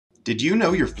Did you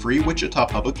know your free Wichita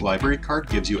Public Library card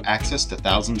gives you access to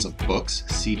thousands of books,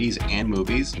 CDs, and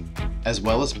movies, as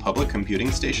well as public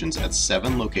computing stations at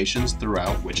 7 locations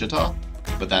throughout Wichita?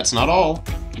 But that's not all.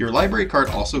 Your library card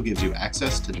also gives you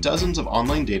access to dozens of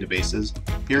online databases,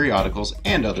 periodicals,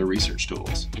 and other research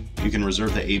tools. You can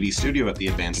reserve the AV Studio at the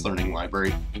Advanced Learning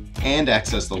Library and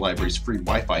access the library's free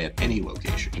Wi-Fi at any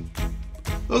location.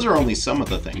 Those are only some of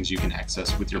the things you can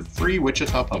access with your free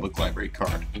Wichita Public Library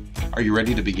card. Are you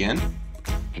ready to begin?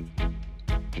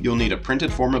 You'll need a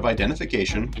printed form of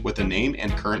identification with a name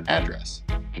and current address.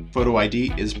 Photo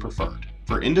ID is preferred.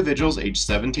 For individuals age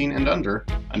 17 and under,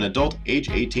 an adult age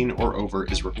 18 or over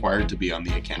is required to be on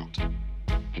the account.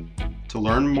 To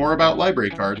learn more about library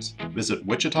cards, visit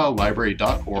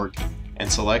wichitalibrary.org and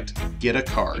select Get a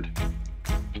Card.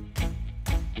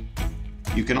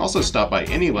 You can also stop by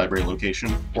any library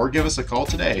location or give us a call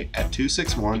today at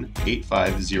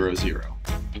 261-8500.